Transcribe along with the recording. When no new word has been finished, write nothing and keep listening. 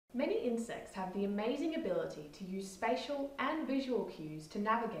Many insects have the amazing ability to use spatial and visual cues to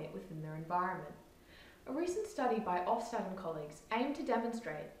navigate within their environment. A recent study by Ofstad and colleagues aimed to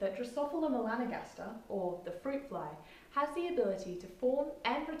demonstrate that Drosophila melanogaster, or the fruit fly, has the ability to form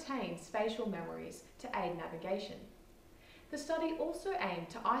and retain spatial memories to aid navigation. The study also aimed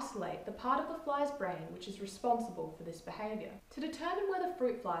to isolate the part of the fly's brain which is responsible for this behaviour. To determine whether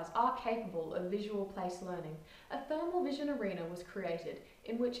fruit flies are capable of visual place learning, a thermal vision arena was created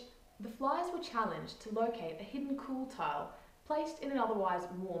in which the flies were challenged to locate a hidden cool tile placed in an otherwise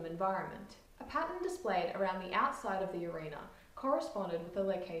warm environment. A pattern displayed around the outside of the arena corresponded with the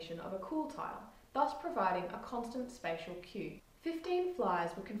location of a cool tile, thus providing a constant spatial cue. 15 flies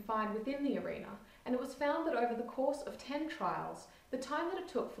were confined within the arena, and it was found that over the course of 10 trials, the time that it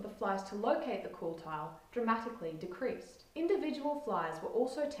took for the flies to locate the cool tile dramatically decreased. Individual flies were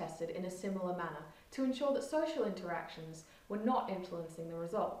also tested in a similar manner to ensure that social interactions were not influencing the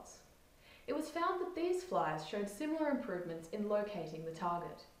results. It was found that these flies showed similar improvements in locating the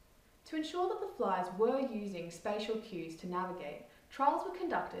target. To ensure that the flies were using spatial cues to navigate, trials were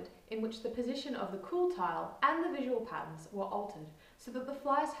conducted in which the position of the cool tile and the visual patterns were altered so that the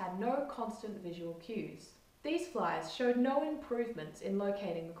flies had no constant visual cues. These flies showed no improvements in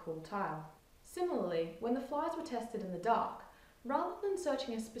locating the cool tile. Similarly, when the flies were tested in the dark, rather than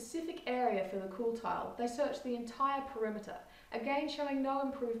searching a specific area for the cool tile, they searched the entire perimeter, again showing no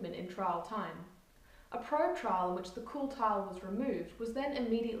improvement in trial time. A probe trial in which the cool tile was removed was then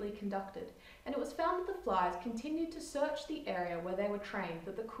immediately conducted, and it was found that the flies continued to search the area where they were trained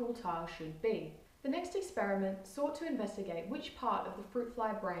that the cool tile should be. The next experiment sought to investigate which part of the fruit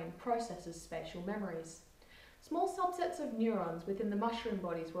fly brain processes spatial memories. Small subsets of neurons within the mushroom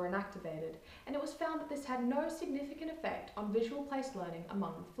bodies were inactivated, and it was found that this had no significant effect on visual place learning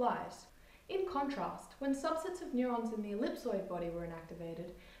among the flies. In contrast, when subsets of neurons in the ellipsoid body were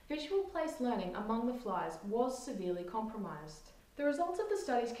inactivated, visual place learning among the flies was severely compromised. The results of the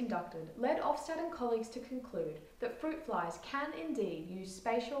studies conducted led Ofstad and colleagues to conclude that fruit flies can indeed use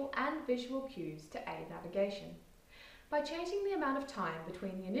spatial and visual cues to aid navigation. By changing the amount of time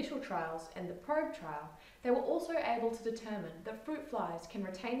between the initial trials and the probe trial, they were also able to determine that fruit flies can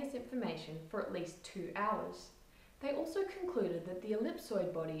retain this information for at least 2 hours. They also concluded that the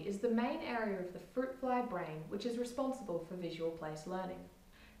ellipsoid body is the main area of the fruit fly brain which is responsible for visual place learning.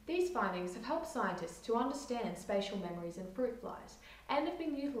 These findings have helped scientists to understand spatial memories in fruit flies and have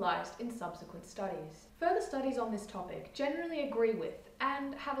been utilised in subsequent studies. Further studies on this topic generally agree with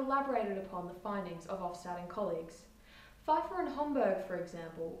and have elaborated upon the findings of Ofstad and colleagues. Pfeiffer and Homburg, for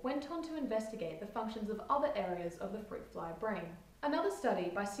example, went on to investigate the functions of other areas of the fruit fly brain. Another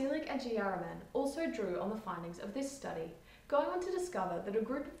study by Seelig and Jayaraman also drew on the findings of this study, going on to discover that a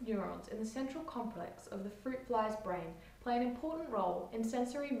group of neurons in the central complex of the fruit fly's brain play an important role in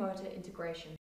sensory motor integration.